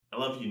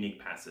love unique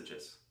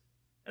passages,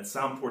 and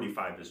Psalm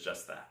 45 is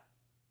just that.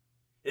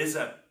 It is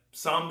a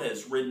psalm that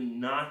is written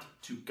not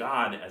to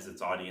God as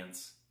its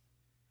audience,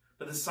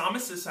 but the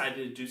psalmist decided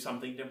to do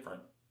something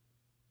different,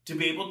 to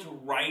be able to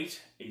write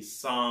a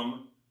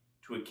psalm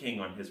to a king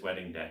on his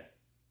wedding day.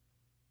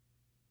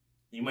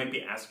 You might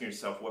be asking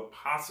yourself, what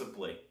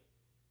possibly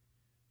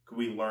could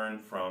we learn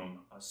from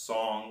a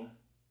song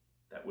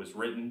that was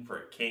written for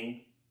a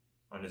king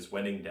on his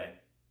wedding day?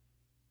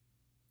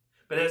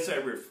 But as I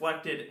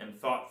reflected and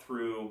thought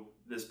through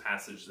this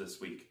passage this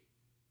week,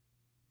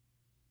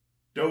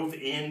 dove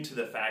into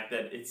the fact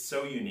that it's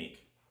so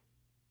unique,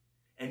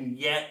 and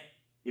yet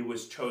it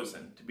was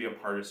chosen to be a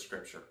part of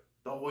Scripture.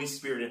 The Holy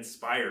Spirit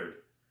inspired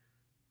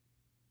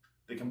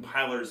the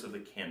compilers of the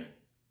canon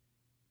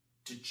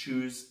to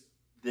choose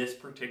this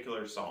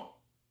particular song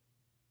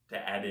to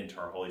add into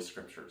our Holy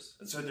Scriptures.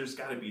 And so there's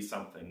got to be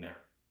something there.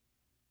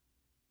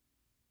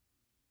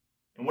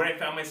 And what I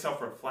found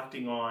myself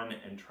reflecting on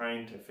and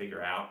trying to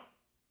figure out,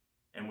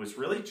 and was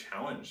really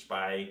challenged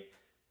by a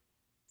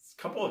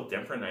couple of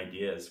different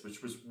ideas,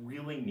 which was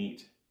really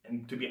neat,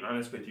 and to be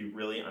honest with you,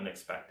 really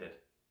unexpected.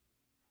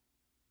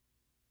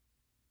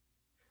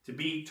 To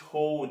be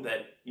told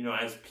that,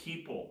 as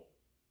people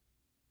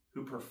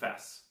who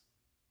profess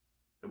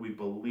that we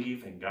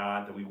believe in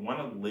God, that we want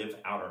to live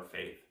out our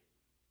faith,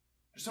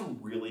 there's some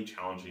really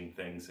challenging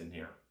things in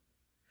here.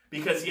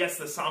 Because yes,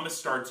 the psalmist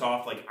starts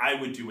off like I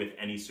would do with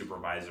any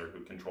supervisor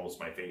who controls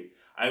my fate.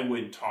 I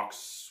would talk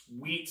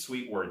sweet,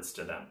 sweet words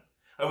to them.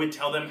 I would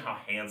tell them how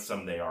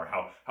handsome they are,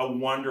 how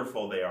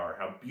wonderful they are,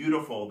 how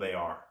beautiful they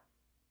are.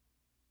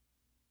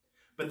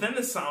 But then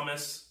the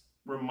psalmist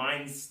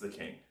reminds the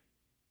king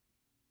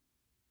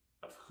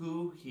of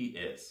who he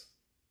is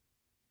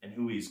and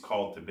who he's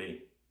called to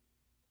be.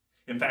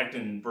 In fact,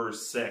 in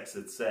verse 6,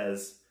 it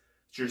says,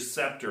 your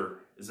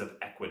scepter is of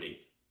equity.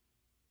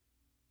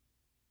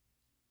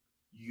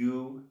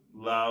 You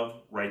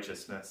love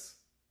righteousness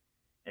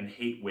and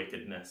hate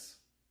wickedness.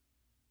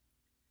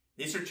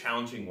 These are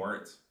challenging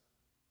words.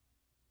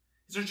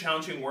 These are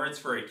challenging words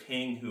for a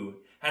king who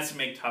has to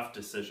make tough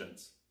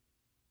decisions.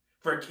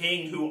 For a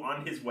king who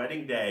on his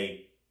wedding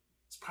day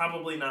is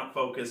probably not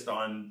focused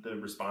on the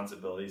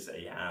responsibilities that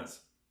he has.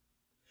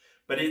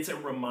 But it's a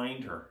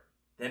reminder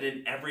that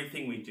in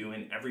everything we do,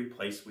 in every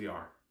place we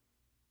are,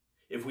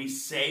 if we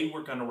say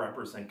we're going to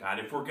represent God,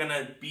 if we're going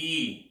to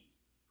be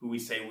who we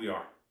say we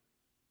are,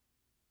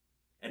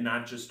 and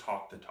not just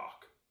talk the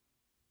talk,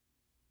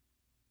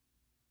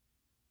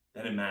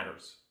 then it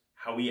matters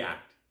how we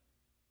act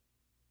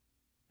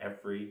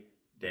every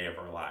day of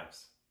our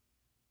lives.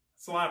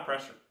 It's a lot of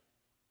pressure.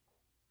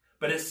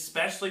 But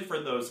especially for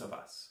those of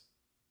us,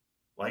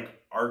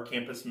 like our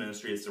campus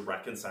ministry is a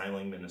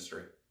reconciling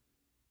ministry,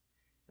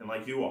 and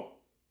like you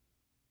all,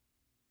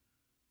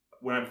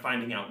 what I'm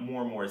finding out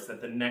more and more is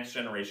that the next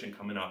generation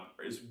coming up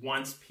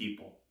wants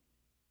people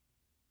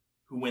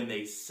who, when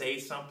they say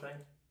something,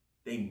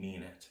 they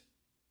mean it.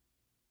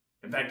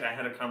 In fact, I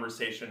had a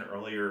conversation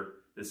earlier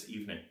this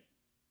evening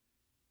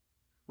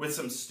with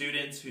some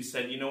students who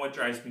said, you know what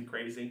drives me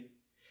crazy?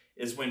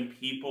 Is when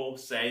people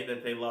say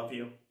that they love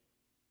you,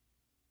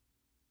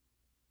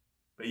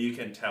 but you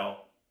can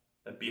tell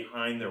that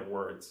behind their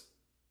words,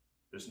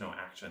 there's no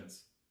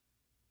actions.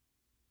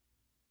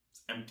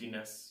 It's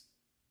emptiness,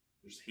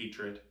 there's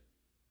hatred,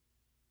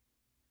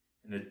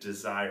 and a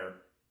desire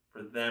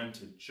for them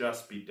to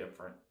just be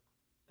different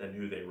than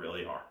who they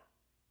really are.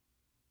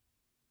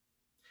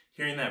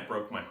 Hearing that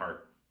broke my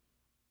heart.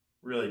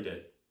 Really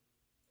did.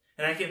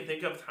 And I can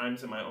think of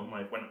times in my own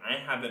life when I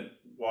haven't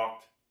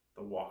walked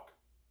the walk.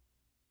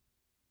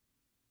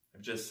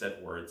 I've just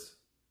said words.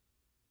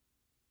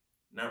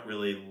 Not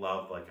really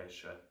loved like I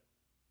should.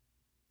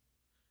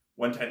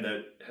 One time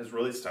that has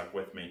really stuck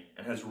with me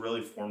and has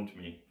really formed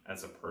me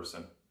as a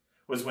person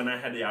was when I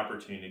had the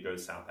opportunity to go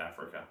to South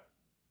Africa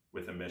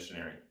with a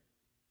missionary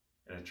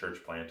and a church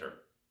planter.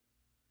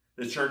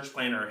 The church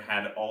planter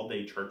had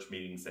all-day church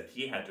meetings that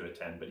he had to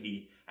attend, but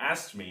he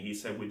asked me, he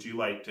said, would you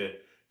like to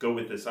go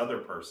with this other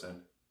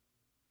person?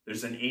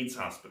 There's an AIDS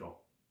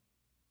hospital.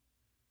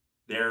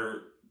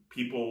 There,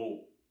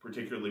 people,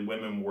 particularly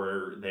women,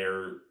 were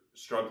there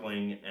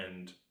struggling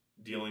and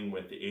dealing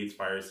with the AIDS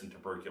virus and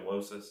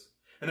tuberculosis.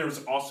 And there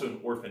was also an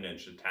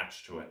orphanage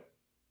attached to it.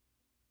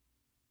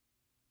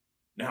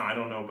 Now, I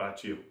don't know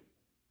about you,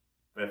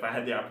 but if I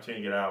had the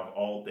opportunity to get out of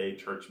all-day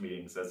church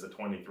meetings as a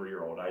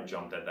 23-year-old, I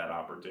jumped at that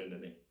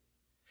opportunity.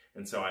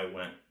 And so I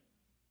went.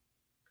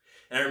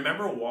 And I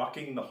remember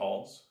walking the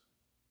halls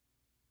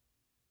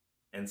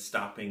and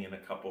stopping in a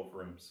couple of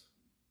rooms.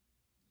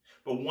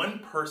 But one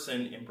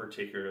person in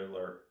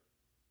particular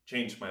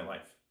changed my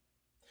life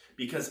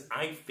because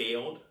I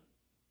failed,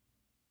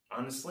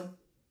 honestly,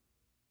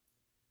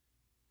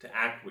 to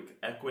act with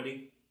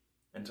equity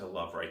and to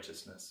love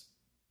righteousness.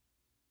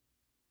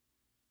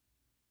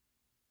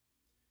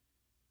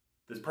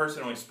 This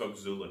person only spoke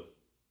Zulu.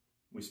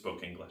 We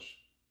spoke English.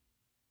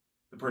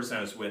 The person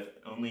I was with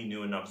only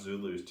knew enough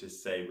Zulu to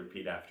say,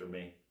 repeat after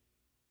me.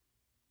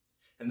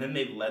 And then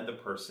they led the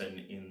person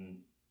in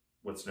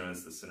what's known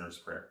as the sinner's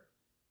prayer.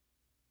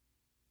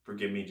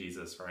 Forgive me,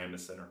 Jesus, for I am a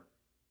sinner.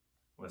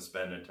 I want to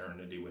spend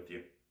eternity with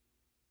you.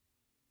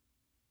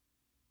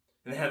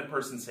 And they had a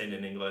person say it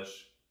in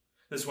English.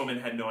 This woman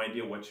had no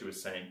idea what she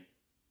was saying.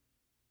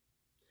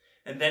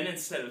 And then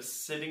instead of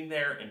sitting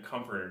there and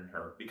comforting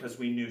her, because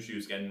we knew she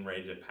was getting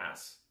ready to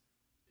pass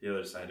the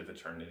other side of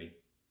eternity,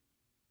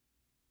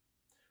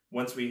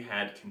 once we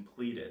had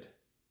completed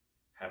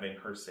having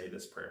her say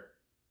this prayer,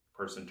 the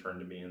person turned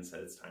to me and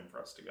said, it's time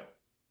for us to go.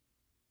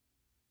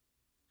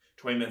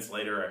 20 minutes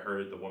later, I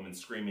heard the woman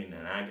screaming in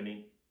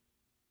agony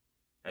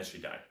as she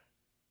died.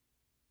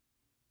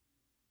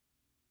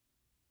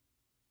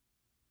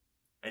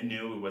 I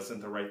knew it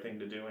wasn't the right thing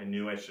to do. I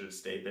knew I should have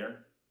stayed there.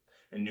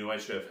 I knew I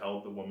should have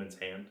held the woman's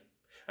hand.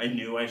 I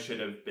knew I should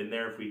have been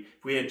there if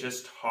we had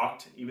just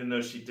talked, even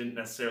though she didn't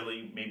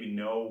necessarily maybe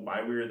know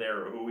why we were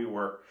there or who we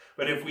were.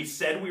 But if we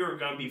said we were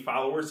going to be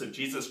followers of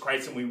Jesus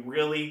Christ and we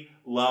really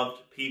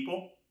loved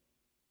people,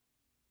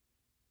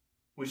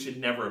 we should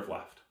never have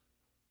left.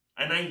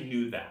 And I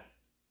knew that.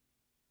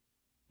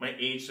 My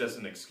age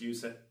doesn't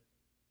excuse it.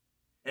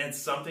 And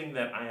it's something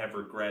that I have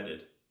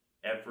regretted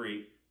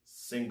every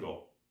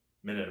single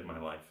minute of my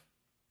life.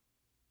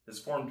 It's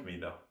formed me,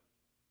 though.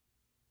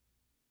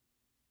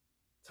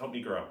 It's helped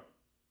me grow.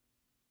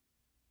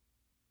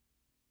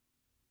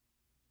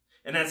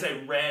 And as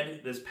I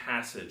read this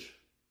passage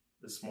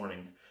this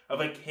morning of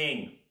a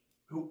king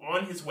who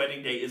on his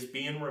wedding day is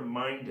being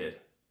reminded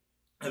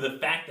of the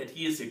fact that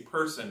he is a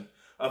person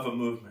of a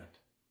movement.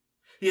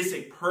 He is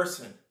a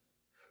person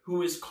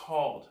who is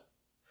called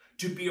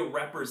to be a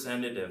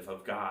representative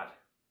of God.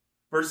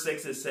 Verse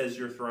 6, it says,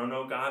 your throne,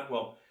 O God.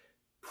 Well,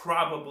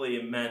 probably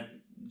it meant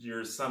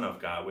you're son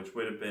of God, which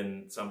would have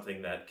been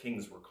something that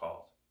kings were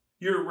called.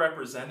 You're a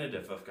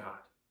representative of God.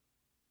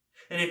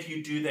 And if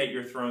you do that,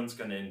 your throne's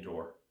going to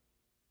endure.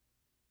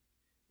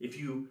 If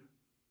you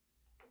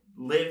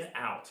live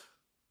out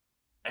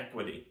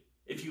equity,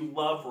 if you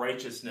love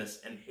righteousness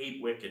and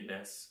hate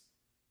wickedness,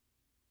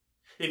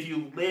 if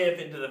you live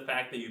into the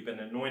fact that you've been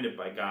anointed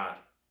by God,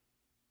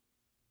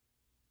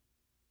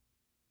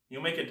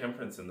 you'll make a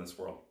difference in this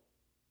world.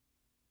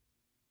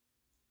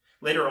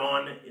 Later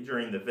on,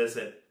 during the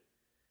visit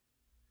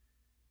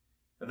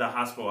at the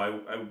hospital,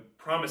 I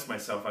promised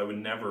myself I would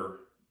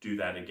never do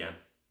that again.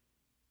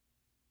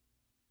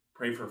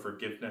 Pray for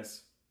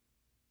forgiveness.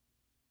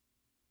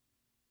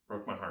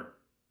 Broke my heart.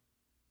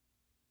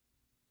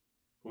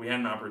 But we had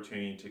an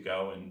opportunity to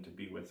go and to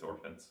be with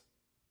orphans,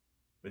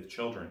 with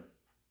children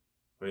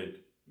who had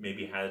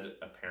maybe had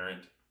a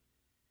parent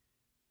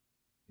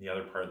in the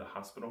other part of the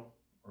hospital,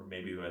 or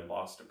maybe who had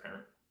lost a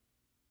parent.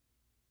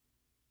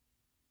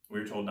 We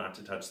were told not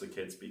to touch the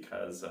kids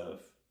because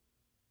of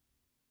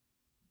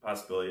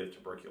possibility of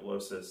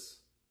tuberculosis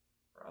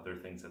or other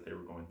things that they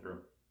were going through.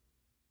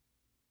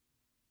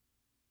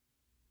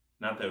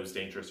 Not that it was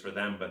dangerous for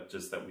them, but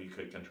just that we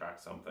could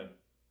contract something.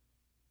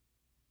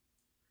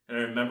 And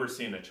I remember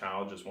seeing a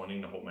child just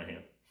wanting to hold my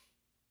hand.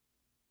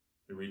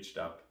 He reached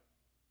up,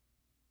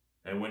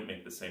 and I wouldn't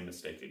make the same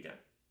mistake again.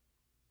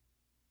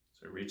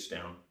 So I reached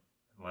down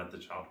and let the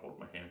child hold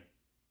my hand.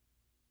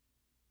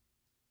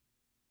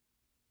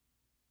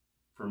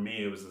 For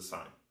me, it was a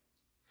sign.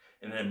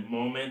 In that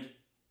moment,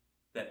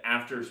 that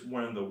after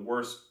one of the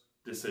worst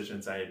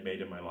decisions I had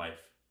made in my life,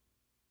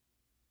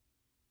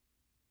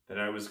 that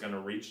I was going to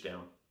reach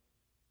down,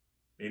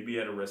 maybe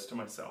at a risk to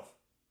myself,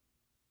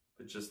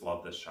 but just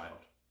love this child.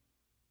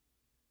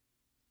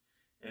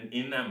 And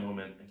in that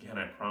moment, again,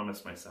 I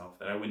promised myself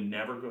that I would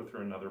never go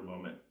through another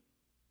moment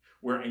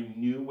where I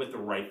knew what the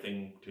right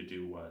thing to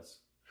do was.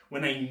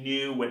 When I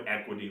knew what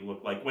equity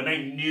looked like, when I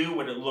knew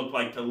what it looked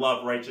like to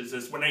love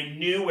righteousness, when I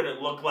knew what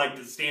it looked like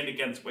to stand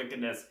against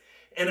wickedness,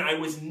 and I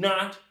was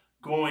not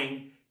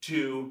going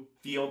to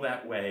feel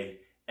that way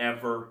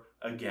ever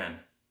again.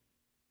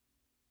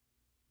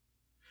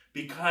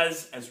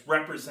 Because as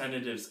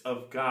representatives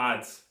of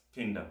God's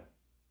kingdom,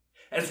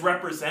 as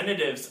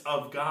representatives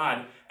of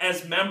God,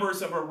 as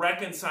members of a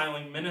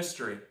reconciling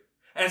ministry,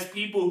 as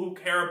people who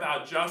care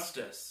about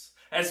justice,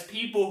 as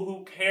people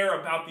who care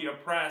about the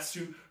oppressed,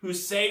 who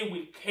say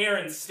we care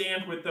and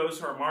stand with those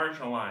who are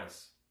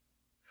marginalized,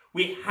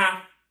 we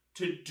have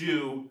to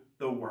do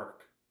the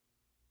work.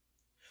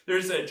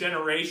 There's a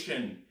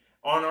generation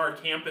on our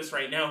campus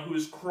right now who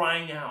is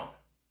crying out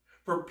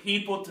for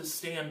people to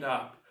stand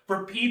up,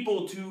 for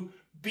people to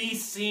be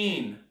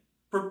seen,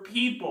 for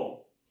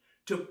people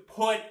to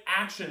put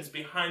actions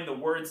behind the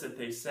words that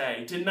they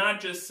say, to not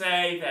just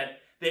say that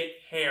they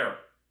care,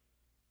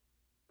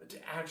 but to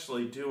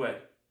actually do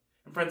it.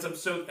 And friends, I'm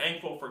so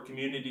thankful for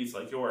communities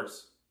like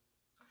yours.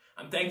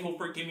 I'm thankful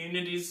for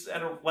communities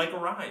like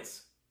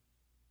Arise,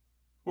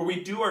 where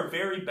we do our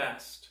very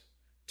best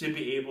to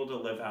be able to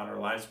live out our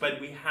lives, but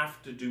we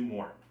have to do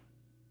more.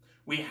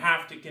 We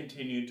have to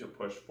continue to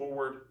push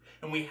forward,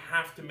 and we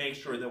have to make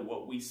sure that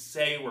what we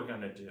say we're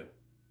going to do,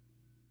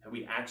 that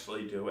we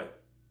actually do it.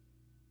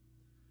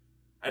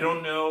 I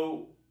don't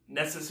know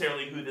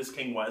necessarily who this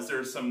king was. There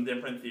are some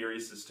different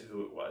theories as to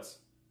who it was.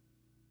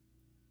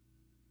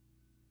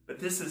 But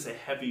this is a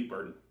heavy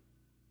burden.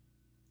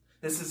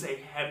 This is a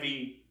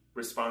heavy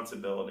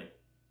responsibility.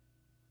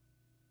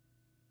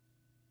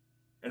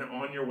 And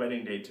on your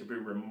wedding day, to be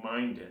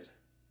reminded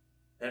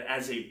that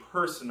as a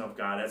person of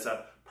God, as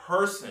a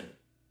person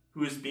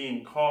who is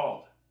being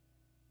called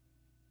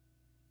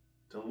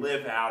to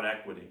live out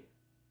equity,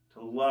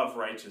 to love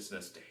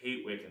righteousness, to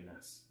hate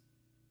wickedness.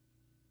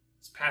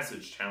 This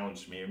passage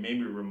challenged me. It made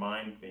me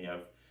remind me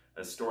of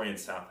a story in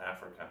South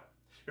Africa.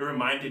 It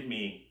reminded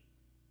me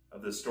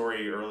of the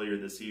story earlier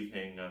this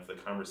evening of the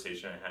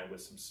conversation I had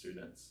with some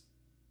students.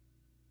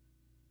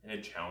 And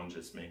it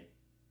challenges me.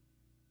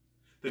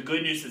 The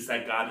good news is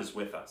that God is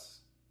with us.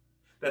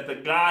 That the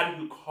God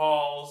who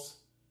calls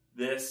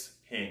this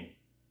king,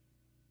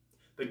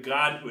 the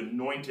God who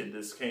anointed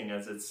this king,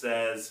 as it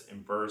says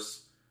in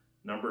verse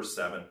number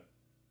 7,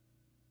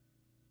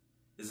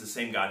 is the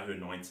same God who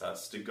anoints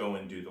us to go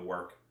and do the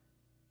work.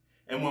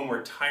 And when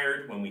we're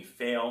tired, when we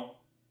fail,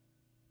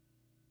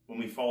 when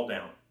we fall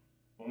down,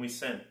 when we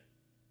sin,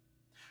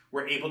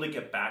 we're able to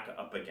get back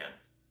up again.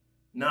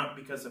 Not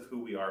because of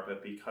who we are,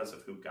 but because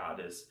of who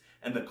God is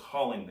and the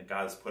calling that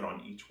God has put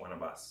on each one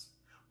of us,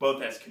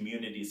 both as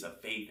communities of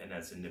faith and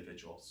as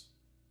individuals.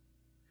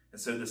 And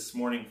so this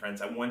morning,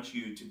 friends, I want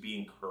you to be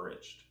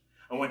encouraged.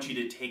 I want you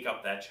to take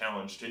up that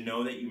challenge, to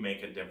know that you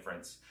make a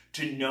difference,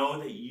 to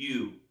know that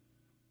you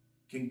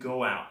can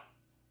go out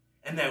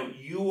and that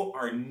you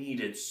are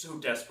needed so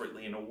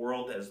desperately in a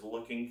world that is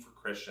looking for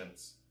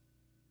Christians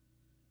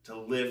to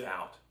live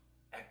out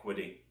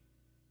equity,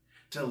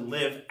 to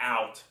live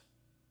out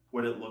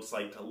what it looks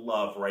like to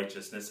love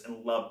righteousness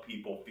and love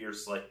people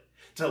fiercely,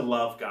 to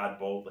love God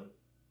boldly,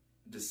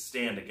 and to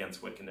stand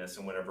against wickedness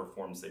in whatever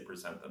forms they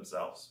present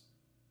themselves.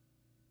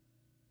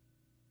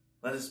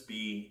 Let us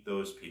be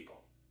those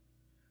people,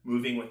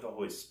 moving with the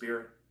Holy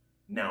Spirit,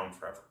 now and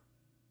forever.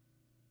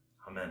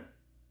 Amen.